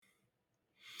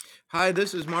Hi,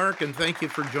 this is Mark, and thank you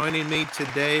for joining me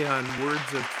today on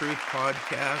Words of Truth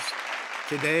podcast.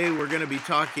 Today, we're going to be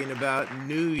talking about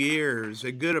New Year's,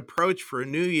 a good approach for a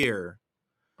new year.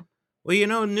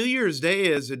 Well, New Year's Day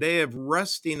is a day of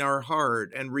resting our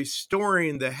heart and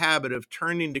restoring the habit of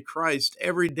turning to Christ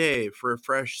every day for a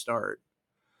fresh start.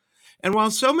 And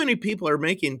while so many people are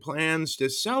making plans to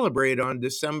celebrate on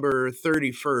December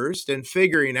 31st and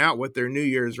figuring out what their New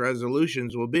Year's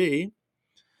resolutions will be,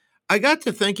 I got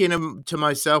to thinking to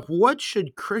myself, what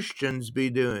should Christians be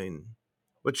doing?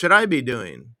 What should I be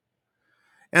doing?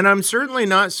 And I'm certainly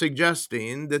not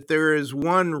suggesting that there is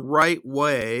one right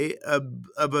way of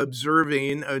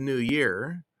observing a new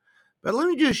year, but let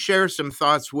me just share some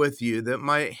thoughts with you that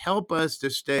might help us to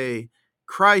stay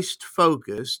Christ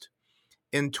focused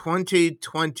in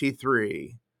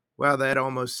 2023. Wow, that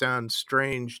almost sounds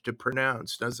strange to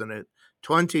pronounce, doesn't it?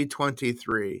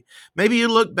 2023. Maybe you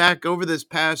look back over this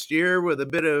past year with a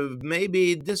bit of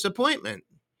maybe disappointment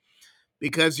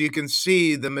because you can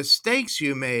see the mistakes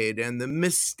you made and the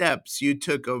missteps you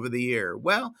took over the year.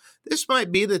 Well, this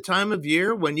might be the time of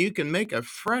year when you can make a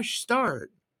fresh start.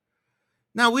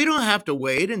 Now, we don't have to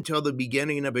wait until the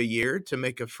beginning of a year to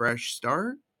make a fresh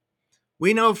start.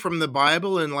 We know from the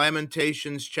Bible in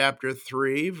Lamentations chapter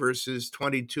 3, verses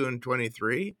 22 and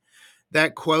 23,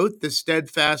 that quote, "The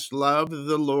steadfast love of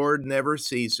the Lord never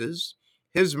ceases.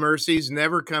 His mercies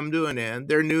never come to an end.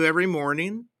 They're new every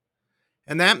morning."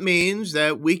 And that means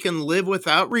that we can live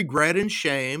without regret and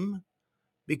shame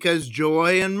because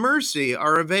joy and mercy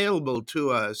are available to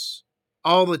us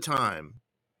all the time.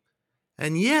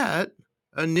 And yet,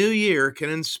 a new year can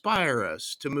inspire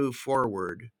us to move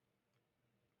forward.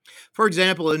 For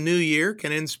example, a new year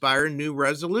can inspire new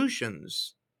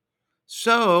resolutions.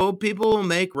 So people will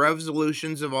make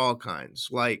resolutions of all kinds,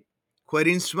 like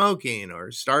quitting smoking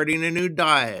or starting a new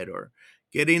diet or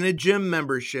getting a gym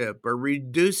membership or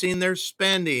reducing their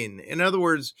spending. In other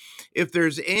words, if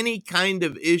there's any kind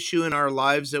of issue in our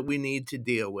lives that we need to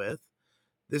deal with,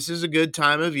 this is a good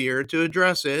time of year to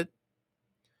address it.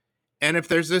 And if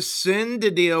there's a sin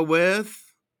to deal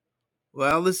with,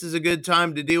 well, this is a good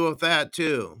time to deal with that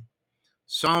too.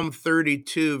 Psalm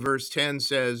 32, verse 10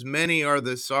 says, "Many are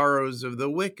the sorrows of the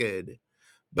wicked,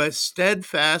 but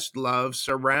steadfast love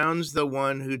surrounds the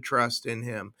one who trusts in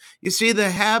him." You see,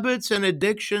 the habits and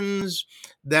addictions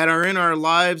that are in our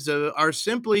lives are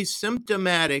simply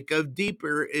symptomatic of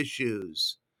deeper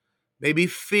issues. Maybe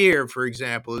fear, for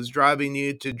example, is driving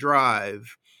you to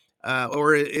drive,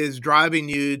 or is driving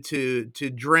you to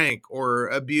drink or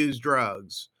abuse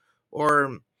drugs.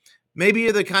 Or maybe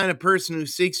you're the kind of person who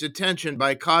seeks attention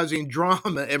by causing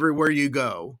drama everywhere you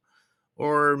go.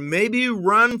 Or maybe you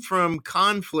run from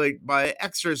conflict by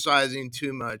exercising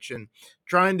too much and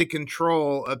trying to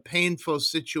control a painful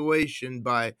situation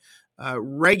by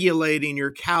regulating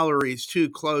your calories too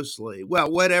closely. Well,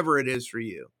 whatever it is for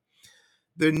you.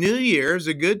 The new year is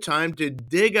a good time to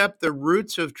dig up the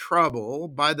roots of trouble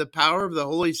by the power of the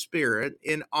Holy Spirit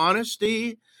in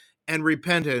honesty and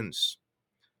repentance.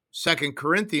 2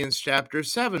 Corinthians chapter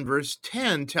 7 verse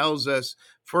 10 tells us,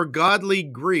 "For godly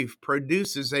grief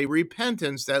produces a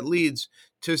repentance that leads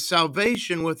to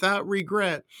salvation without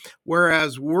regret,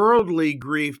 whereas worldly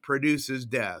grief produces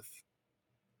death."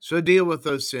 So deal with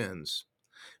those sins.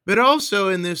 But also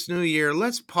in this new year,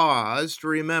 let's pause to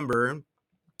remember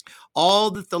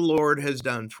all that the Lord has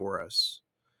done for us.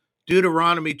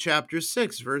 Deuteronomy chapter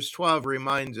 6 verse 12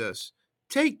 reminds us,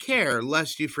 "Take care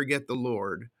lest you forget the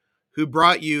Lord, who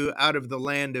brought you out of the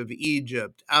land of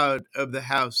Egypt, out of the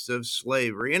house of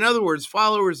slavery." In other words,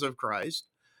 followers of Christ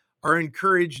are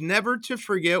encouraged never to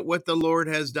forget what the Lord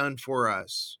has done for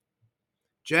us.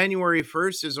 January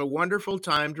 1st is a wonderful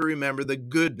time to remember the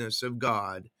goodness of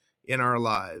God in our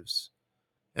lives.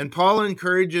 And Paul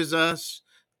encourages us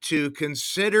to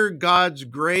consider God's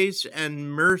grace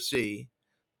and mercy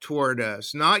toward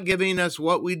us, not giving us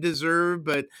what we deserve,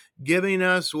 but giving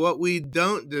us what we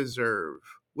don't deserve,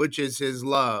 which is his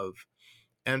love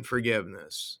and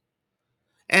forgiveness.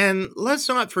 And let's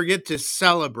not forget to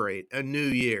celebrate a new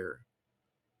year.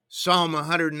 Psalm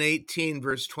 118,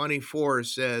 verse 24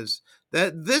 says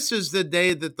that this is the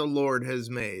day that the Lord has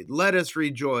made. Let us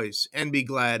rejoice and be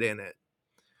glad in it.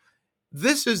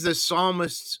 This is the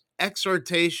psalmist's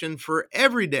exhortation for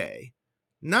every day,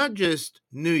 not just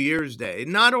New Year's Day,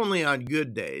 not only on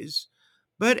good days,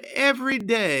 but every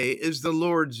day is the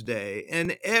Lord's day,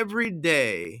 and every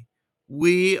day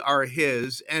we are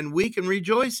his, and we can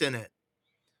rejoice in it.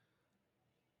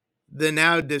 The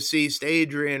now deceased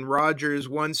Adrian Rogers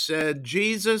once said,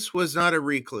 "Jesus was not a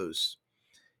recluse.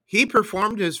 He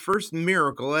performed his first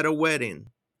miracle at a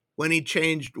wedding when he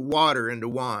changed water into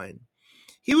wine.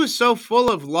 He was so full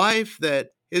of life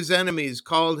that his enemies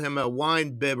called him a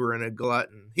wine bibber and a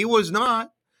glutton. He was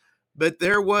not, but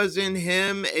there was in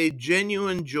him a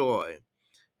genuine joy.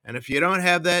 And if you don't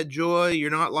have that joy, you're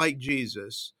not like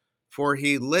Jesus, for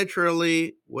he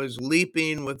literally was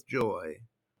leaping with joy.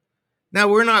 Now,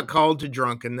 we're not called to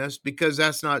drunkenness because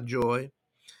that's not joy,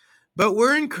 but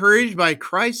we're encouraged by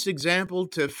Christ's example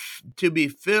to be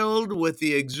filled with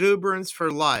the exuberance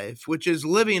for life, which is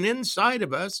living inside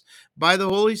of us by the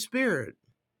Holy Spirit.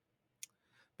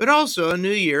 But also, a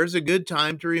new year is a good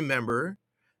time to remember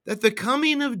that the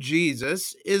coming of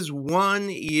Jesus is 1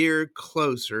 year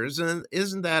closer.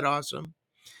 Isn't that awesome?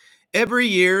 Every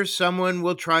year, someone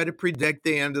will try to predict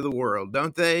the end of the world,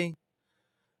 don't they?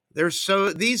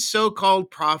 These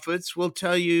so-called prophets will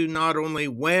tell you not only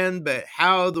when, but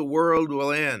how the world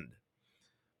will end.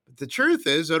 But the truth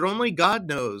is that only God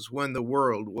knows when the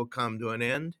world will come to an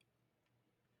end.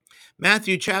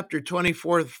 Matthew chapter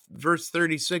 24, verse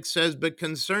 36 says, "But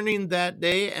concerning that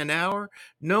day and hour,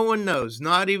 no one knows,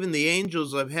 not even the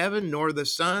angels of heaven, nor the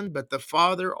Son, but the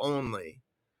Father only."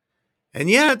 And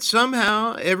yet,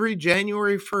 somehow, every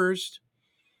January 1st,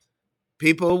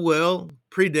 people will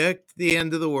predict the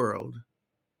end of the world.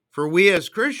 For we as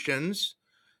Christians,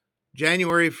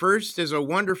 January 1st is a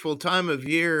wonderful time of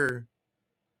year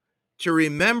to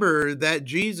remember that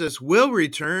Jesus will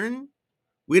return.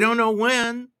 We don't know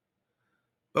when,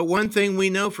 but one thing we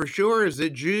know for sure is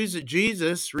that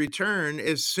Jesus' return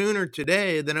is sooner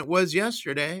today than it was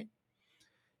yesterday.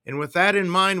 And with that in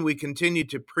mind, we continue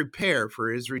to prepare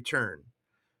for his return.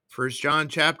 1 John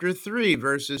chapter 3,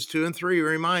 verses 2 and 3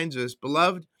 reminds us,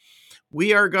 "Beloved,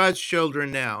 we are God's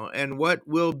children now, and what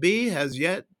will be has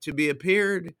yet to be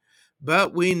appeared.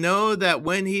 But we know that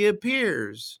when he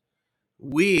appears,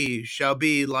 we shall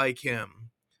be like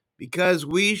him, because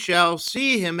we shall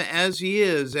see him as he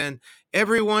is. And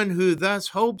everyone who thus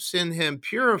hopes in him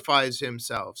purifies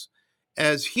himself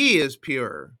as he is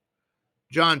pure."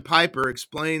 John Piper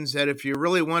explains that if you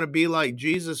really want to be like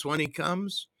Jesus when he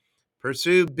comes,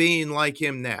 pursue being like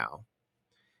him now.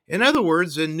 In other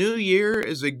words, a new year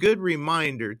is a good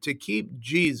reminder to keep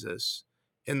Jesus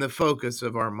in the focus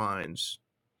of our minds.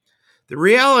 The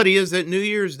reality is that New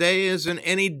Year's Day isn't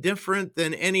any different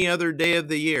than any other day of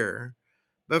the year.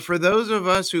 But for those of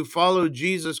us who follow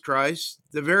Jesus Christ,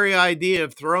 the very idea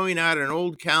of throwing out an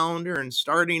old calendar and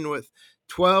starting with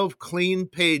 12 clean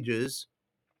pages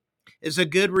is a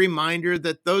good reminder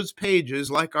that those pages,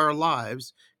 like our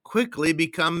lives, quickly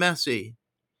become messy.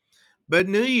 But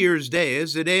New Year's Day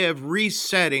is a day of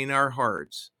resetting our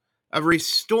hearts, of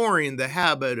restoring the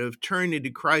habit of turning to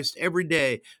Christ every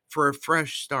day for a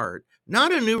fresh start.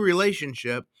 Not a new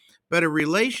relationship, but a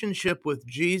relationship with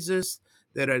Jesus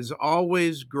that is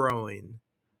always growing.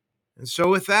 And so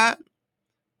with that,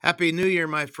 Happy New Year,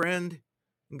 my friend,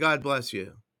 and God bless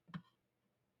you.